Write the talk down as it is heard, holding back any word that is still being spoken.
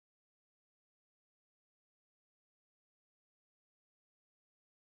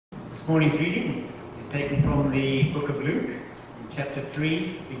This morning's reading is taken from the book of Luke, chapter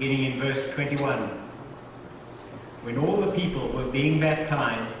 3, beginning in verse 21. When all the people were being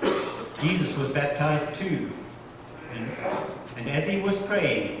baptized, Jesus was baptized too. And as he was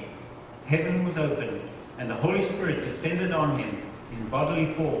praying, heaven was opened, and the Holy Spirit descended on him in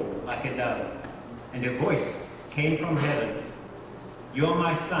bodily form like a dove. And a voice came from heaven, "You are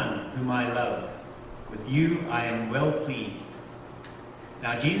my Son, whom I love. With you I am well pleased."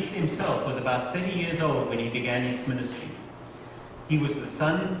 Now Jesus himself was about 30 years old when he began his ministry. He was the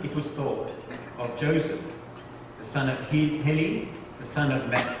son, it was thought, of Joseph, the son of Heli, the son of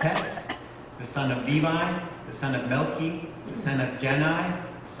Matthat, the son of Levi, the son of Melchi, the son of Janai,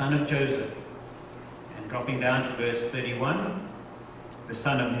 the son of Joseph. And dropping down to verse 31, the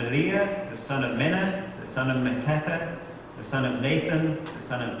son of Meliah, the son of Menah, the son of Mattatha, the son of Nathan, the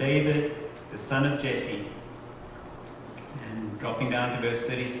son of David, the son of Jesse. And dropping down to verse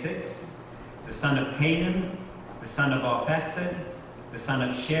 36, the son of Canaan, the son of Arphaxad, the son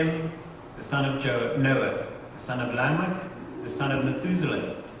of Shem, the son of Noah, the son of Lamech, the son of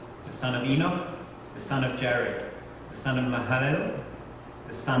Methuselah, the son of Enoch, the son of Jared, the son of Mahalalel,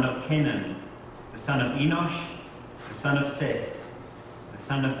 the son of Kenan, the son of Enosh, the son of Seth, the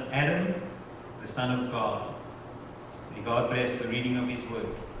son of Adam, the son of God. May God bless the reading of his word.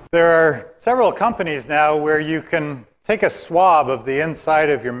 There are several companies now where you can take a swab of the inside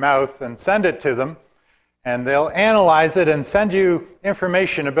of your mouth and send it to them, and they'll analyze it and send you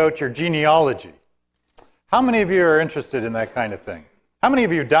information about your genealogy. How many of you are interested in that kind of thing? How many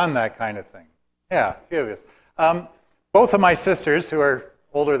of you have done that kind of thing? Yeah, a few of us. Both of my sisters, who are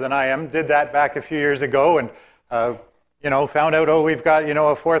older than I am, did that back a few years ago, and found out, oh, we've got,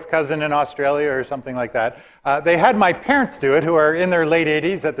 a fourth cousin in Australia or something like that. They had my parents do it, who are in their late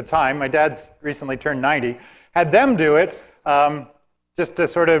 80s at the time. My dad's recently turned 90. Had them do it just to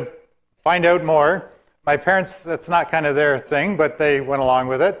sort of find out more. My parents, that's not kind of their thing, but they went along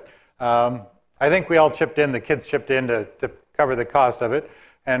with it. I think we all chipped in, the kids chipped in to cover the cost of it.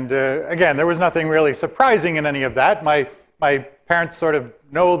 And again, there was nothing really surprising in any of that. My parents sort of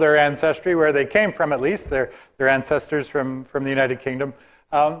know their ancestry, where they came from at least, their ancestors from the United Kingdom.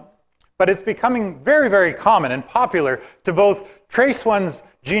 But it's becoming very, very common and popular to both trace one's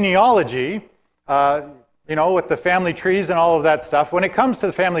genealogy, with the family trees and all of that stuff. When it comes to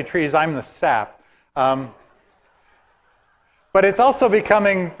the family trees, I'm the sap. But it's also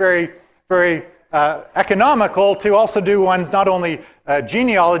becoming very, very economical to also do one's not only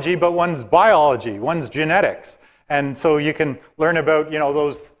genealogy, but one's biology, one's genetics. And so you can learn about,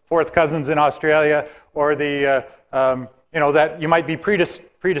 those fourth cousins in Australia, or the, that you might be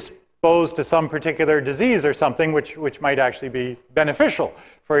predisposed to some particular disease or something, which might actually be beneficial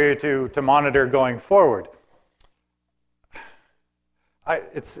for you to monitor going forward.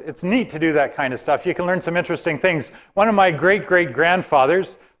 It's neat to do that kind of stuff. You can learn some interesting things. One of my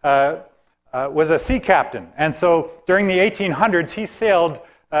great-great-grandfathers was a sea captain. And so during the 1800s, he sailed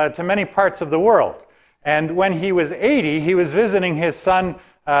to many parts of the world. And when he was 80, he was visiting his son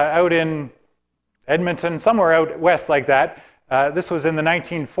out in Edmonton, somewhere out west like that. This was in the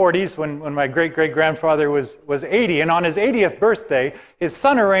 1940s when my great-great-grandfather was 80. And on his 80th birthday, his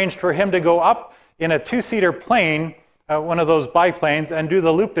son arranged for him to go up in a two-seater plane, one of those biplanes, and do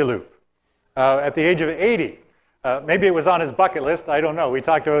the loop-de-loop at the age of 80. Maybe it was on his bucket list. I don't know. We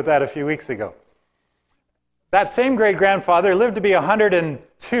talked about that a few weeks ago. That same great-grandfather lived to be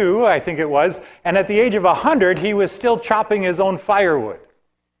 102, I think it was, and at the age of 100, he was still chopping his own firewood.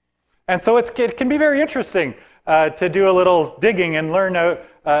 And so it can be very interesting to do a little digging and learn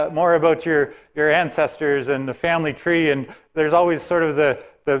more about your ancestors and the family tree. And there's always sort of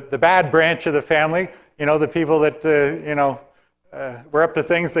the bad branch of the family, the people that, were up to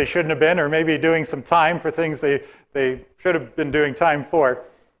things they shouldn't have been, or maybe doing some time for things they should have been doing time for.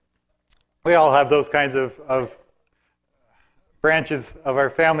 We all have those kinds of branches of our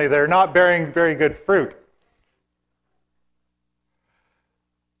family that are not bearing very good fruit.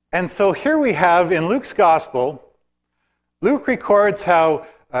 And so here we have in Luke's Gospel, Luke records how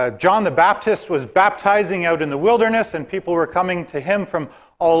John the Baptist was baptizing out in the wilderness, and people were coming to him from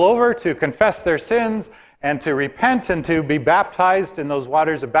all over to confess their sins and to repent and to be baptized in those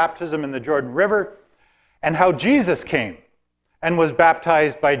waters of baptism in the Jordan River, and how Jesus came and was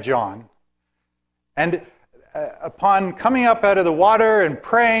baptized by John. And upon coming up out of the water and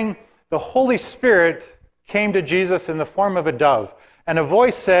praying, the Holy Spirit came to Jesus in the form of a dove. And a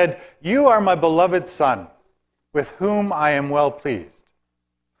voice said, "You are my beloved Son, with whom I am well pleased."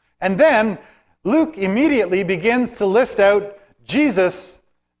 And then Luke immediately begins to list out Jesus'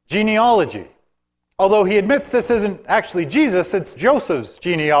 genealogy. Although he admits this isn't actually Jesus, it's Joseph's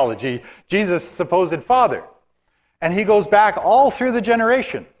genealogy, Jesus' supposed father. And he goes back all through the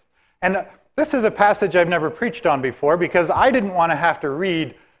generations. And this is a passage I've never preached on before because I didn't want to have to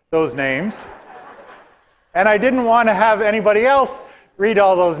read those names. And I didn't want to have anybody else read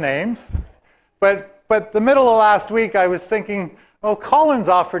all those names. But the middle of last week, I was thinking, oh, Colin's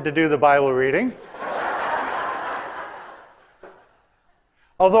offered to do the Bible reading.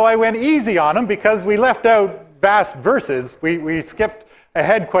 Although I went easy on him because we left out vast verses. We skipped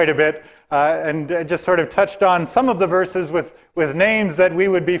ahead quite a bit and just sort of touched on some of the verses with names that we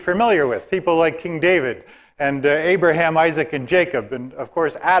would be familiar with. People like King David and Abraham, Isaac, and Jacob. And of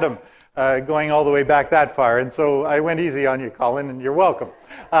course, Adam, going all the way back that far. And so I went easy on you, Colin, and you're welcome.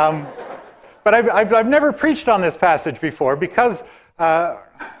 But I've never preached on this passage before because I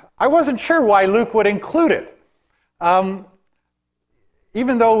wasn't sure why Luke would include it.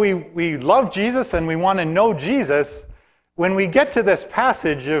 Even though we love Jesus and we want to know Jesus, when we get to this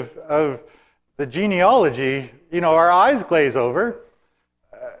passage of the genealogy, our eyes glaze over.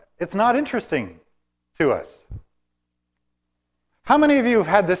 It's not interesting to us. How many of you have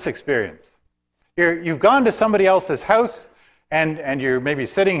had this experience? You've gone to somebody else's house and you're maybe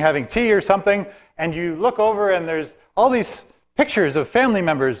sitting having tea or something, and you look over and there's all these pictures of family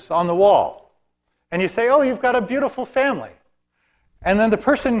members on the wall. And you say, oh, you've got a beautiful family. And then the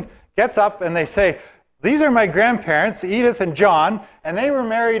person gets up and they say, these are my grandparents, Edith and John, and they were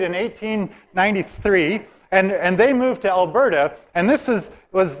married in 1893, and they moved to Alberta, and this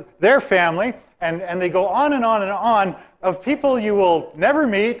was their family, and they go on and on and on of people you will never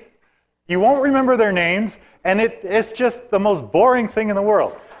meet, you won't remember their names, and it's just the most boring thing in the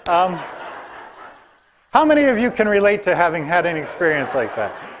world. How many of you can relate to having had an experience like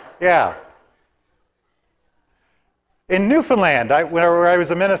that? Yeah. In Newfoundland, where I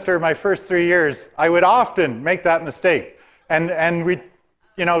was a minister my first 3 years, I would often make that mistake. And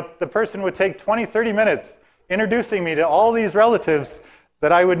the person would take 20, 30 minutes introducing me to all these relatives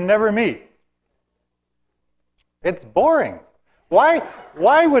that I would never meet. It's boring. Why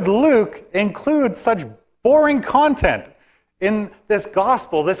would Luke include such boring content in this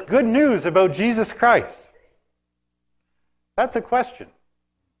gospel, this good news about Jesus Christ? That's a question.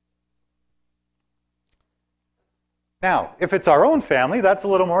 Now, if it's our own family, that's a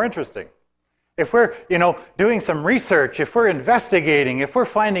little more interesting. If we're, doing some research, if we're investigating, if we're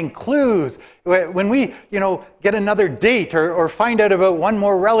finding clues, when we, get another date or find out about one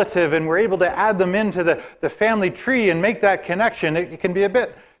more relative and we're able to add them into the family tree and make that connection, it can be a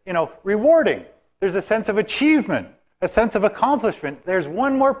bit, rewarding. There's a sense of achievement, a sense of accomplishment. There's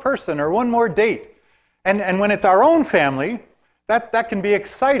one more person or one more date. And when it's our own family, that can be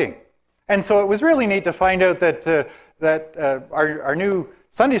exciting. And so it was really neat to find out that our new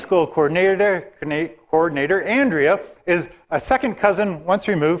Sunday school coordinator, Andrea, is a second cousin once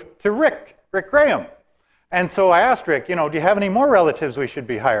removed to Rick Graham. And so I asked Rick, do you have any more relatives we should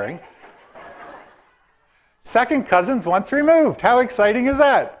be hiring? Second cousins once removed. How exciting is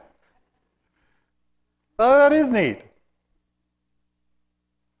that? Oh, that is neat.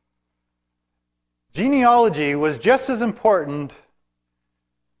 Genealogy was just as important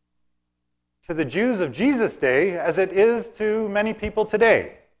to the Jews of Jesus' day as it is to many people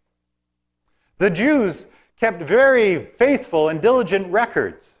today. The Jews kept very faithful and diligent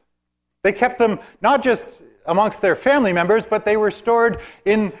records. They kept them not just amongst their family members, but they were stored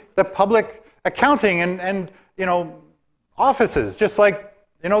in the public accounting and offices, just like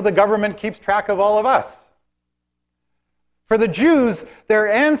the government keeps track of all of us. For the Jews,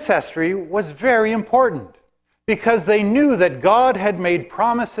 their ancestry was very important because they knew that God had made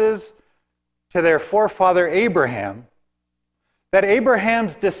promises to their forefather Abraham, that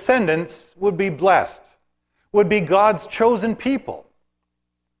Abraham's descendants would be blessed, would be God's chosen people.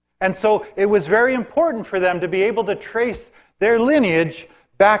 And so it was very important for them to be able to trace their lineage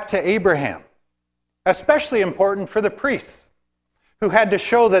back to Abraham. Especially important for the priests, who had to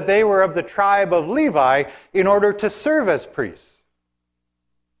show that they were of the tribe of Levi in order to serve as priests.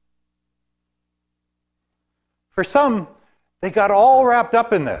 For some, they got all wrapped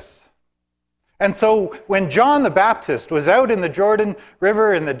up in this. And so when John the Baptist was out in the Jordan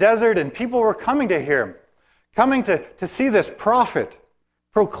River in the desert and people were coming to hear him, coming to see this prophet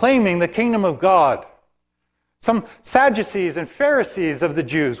proclaiming the kingdom of God, some Sadducees and Pharisees of the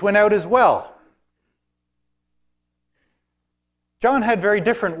Jews went out as well. John had very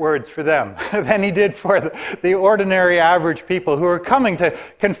different words for them than he did for the ordinary average people who were coming to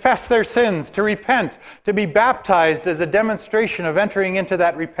confess their sins, to repent, to be baptized as a demonstration of entering into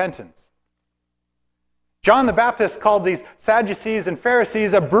that repentance. John the Baptist called these Sadducees and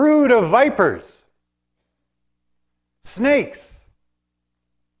Pharisees a brood of vipers. Snakes.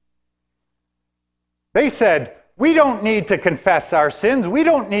 They said, we don't need to confess our sins. We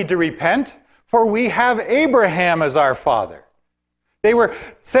don't need to repent, for we have Abraham as our father. They were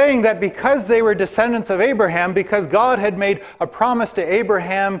saying that because they were descendants of Abraham, because God had made a promise to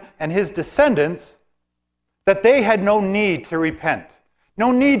Abraham and his descendants, that they had no need to repent,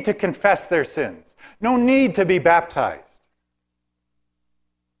 no need to confess their sins, no need to be baptized.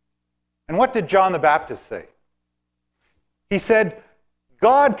 And what did John the Baptist say? He said,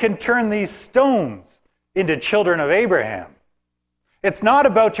 God can turn these stones into children of Abraham. It's not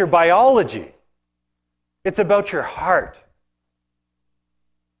about your biology. It's about your heart.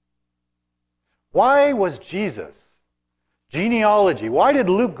 Why was Jesus' genealogy? Why did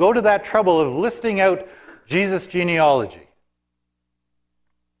Luke go to that trouble of listing out Jesus' genealogy?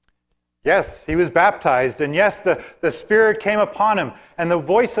 Yes, he was baptized, and yes, the Spirit came upon him, and the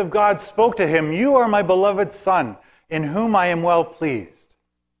voice of God spoke to him, "You are my beloved Son, in whom I am well pleased."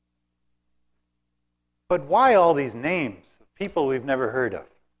 But why all these names of people we've never heard of?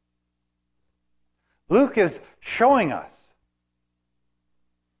 Luke is showing us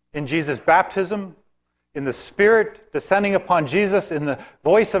in Jesus' baptism, in the Spirit descending upon Jesus, in the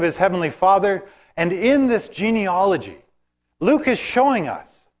voice of his heavenly Father, and in this genealogy, Luke is showing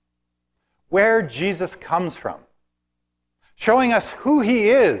us where Jesus comes from, showing us who he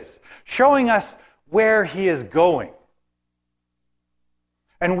is, showing us where he is going.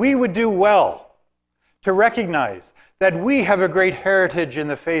 And we would do well to recognize that we have a great heritage in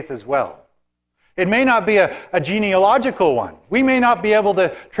the faith as well. It may not be a genealogical one. We may not be able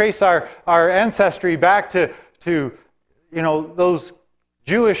to trace our ancestry back to those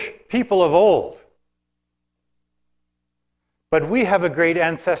Jewish people of old. But we have a great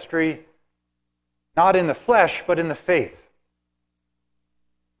ancestry, not in the flesh, but in the faith.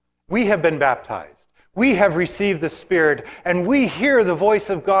 We have been baptized. We have received the Spirit, and we hear the voice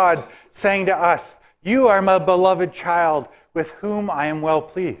of God saying to us, "You are my beloved child, with whom I am well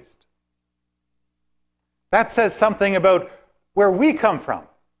pleased." That says something about where we come from,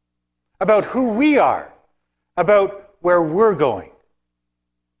 about who we are, about where we're going.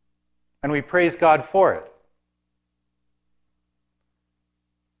 And we praise God for it.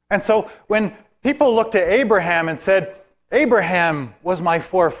 And so when people looked to Abraham and said, "Abraham was my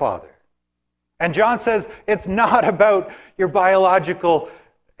forefather," and John says, it's not about your biological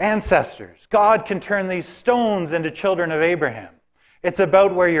ancestors. God can turn these stones into children of Abraham. It's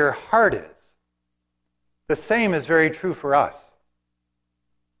about where your heart is. The same is very true for us.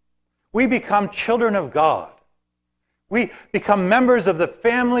 We become children of God. We become members of the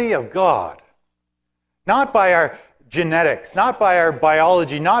family of God, not by our genetics, not by our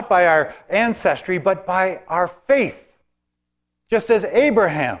biology, not by our ancestry, but by our faith. Just as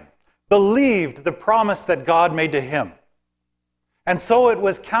Abraham believed the promise that God made to him. And so it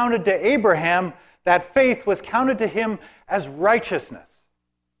was counted to Abraham, that faith was counted to him as righteousness.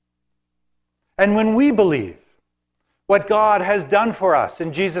 And when we believe what God has done for us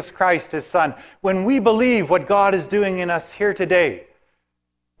in Jesus Christ, his Son, when we believe what God is doing in us here today,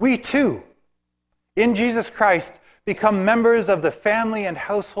 we too, in Jesus Christ, become members of the family and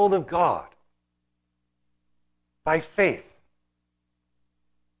household of God by faith.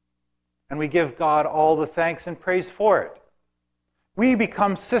 And we give God all the thanks and praise for it. We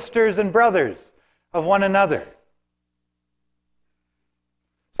become sisters and brothers of one another.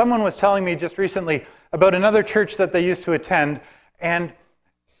 Someone was telling me just recently about another church that they used to attend, and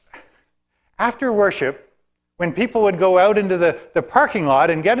after worship, when people would go out into the parking lot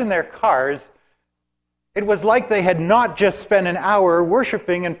and get in their cars, it was like they had not just spent an hour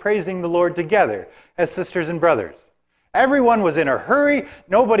worshiping and praising the Lord together as sisters and brothers. Everyone was in a hurry.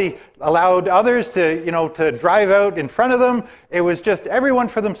 Nobody allowed others to drive out in front of them. It was just everyone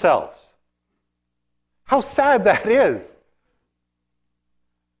for themselves. How sad that is.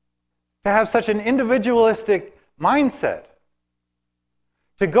 To have such an individualistic mindset.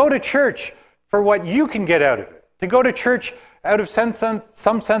 To go to church for what you can get out of it. To go to church out of some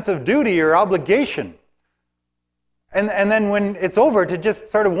sense of duty or obligation. And then when it's over, to just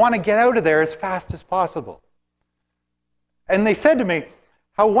sort of want to get out of there as fast as possible. And they said to me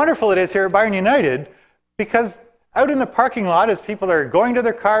how wonderful it is here at Byron United, because out in the parking lot, as people are going to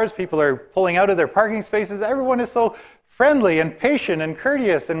their cars, people are pulling out of their parking spaces, everyone is so friendly and patient and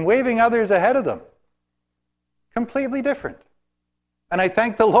courteous and waving others ahead of them. Completely different. And I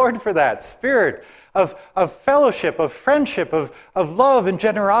thank the Lord for that spirit of fellowship, of friendship, of love and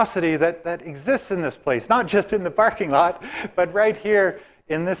generosity that exists in this place, not just in the parking lot, but right here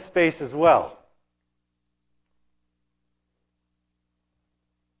in this space as well.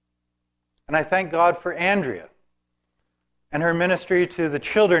 And I thank God for Andrea, and her ministry to the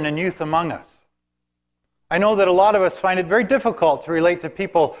children and youth among us. I know that a lot of us find it very difficult to relate to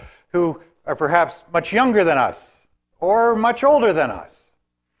people who are perhaps much younger than us or much older than us.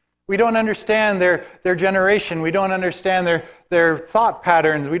 We don't understand their generation. We don't understand their thought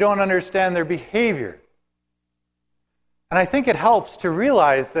patterns. We don't understand their behavior. And I think it helps to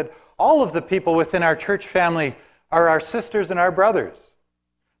realize that all of the people within our church family are our sisters and our brothers.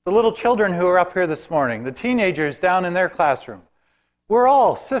 The little children who are up here this morning, the teenagers down in their classroom, we're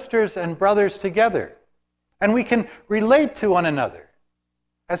all sisters and brothers together. And we can relate to one another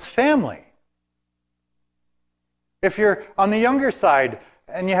as family. If you're on the younger side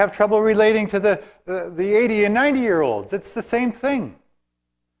and you have trouble relating to the 80 and 90-year-olds, it's the same thing.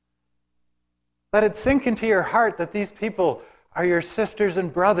 Let it sink into your heart that these people are your sisters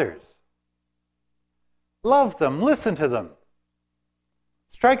and brothers. Love them, listen to them.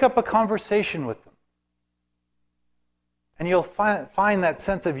 Strike up a conversation with them. And you'll find that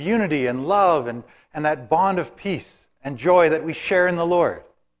sense of unity and love and that bond of peace and joy that we share in the Lord.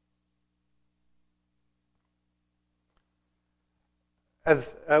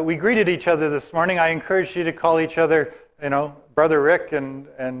 As we greeted each other this morning, I encouraged you to call each other, Brother Rick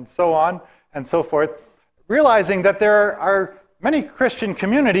and so on and so forth, realizing that there are many Christian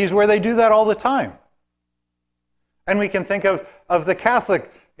communities where they do that all the time. And we can think of the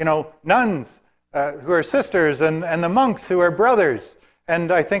Catholic, nuns who are sisters and the monks who are brothers.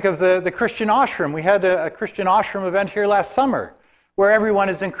 And I think of the Christian ashram. We had a Christian ashram event here last summer where everyone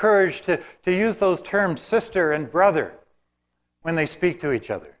is encouraged to use those terms, sister and brother, when they speak to each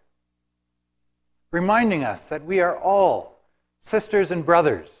other. Reminding us that we are all sisters and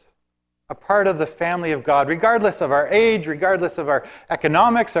brothers, a part of the family of God, regardless of our age, regardless of our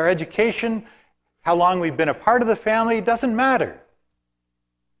economics, our education, how long we've been a part of the family, it doesn't matter.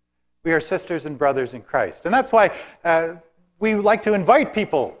 We are sisters and brothers in Christ. And that's why we like to invite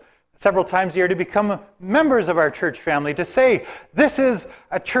people several times a year to become members of our church family, to say, this is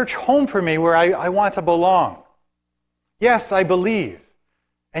a church home for me where I want to belong. Yes, I believe.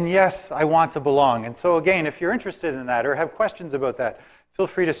 And yes, I want to belong. And so again, if you're interested in that or have questions about that, feel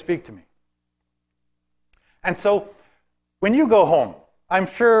free to speak to me. And so when you go home, I'm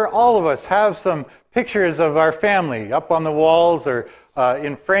sure all of us have some pictures of our family up on the walls or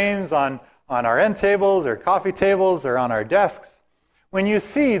in frames on our end tables or coffee tables or on our desks. When you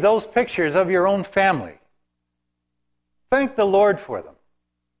see those pictures of your own family, thank the Lord for them.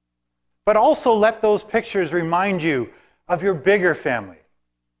 But also let those pictures remind you of your bigger family.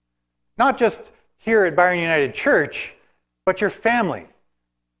 Not just here at Byron United Church, but your family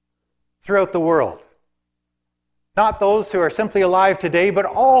throughout the world. Not those who are simply alive today, but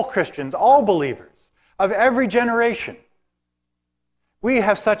all Christians, all believers of every generation. We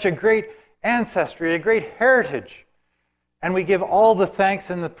have such a great ancestry, a great heritage, and we give all the thanks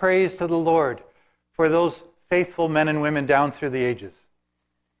and the praise to the Lord for those faithful men and women down through the ages.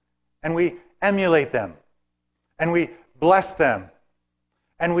 And we emulate them, and we bless them,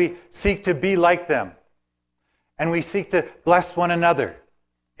 and we seek to be like them, and we seek to bless one another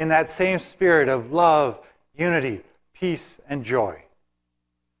in that same spirit of love, unity, peace, and joy.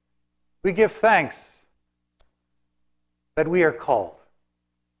 We give thanks that we are called.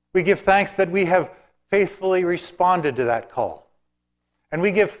 We give thanks that we have faithfully responded to that call. And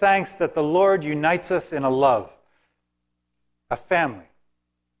we give thanks that the Lord unites us in a love, a family,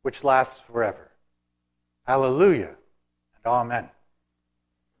 which lasts forever. Hallelujah and amen.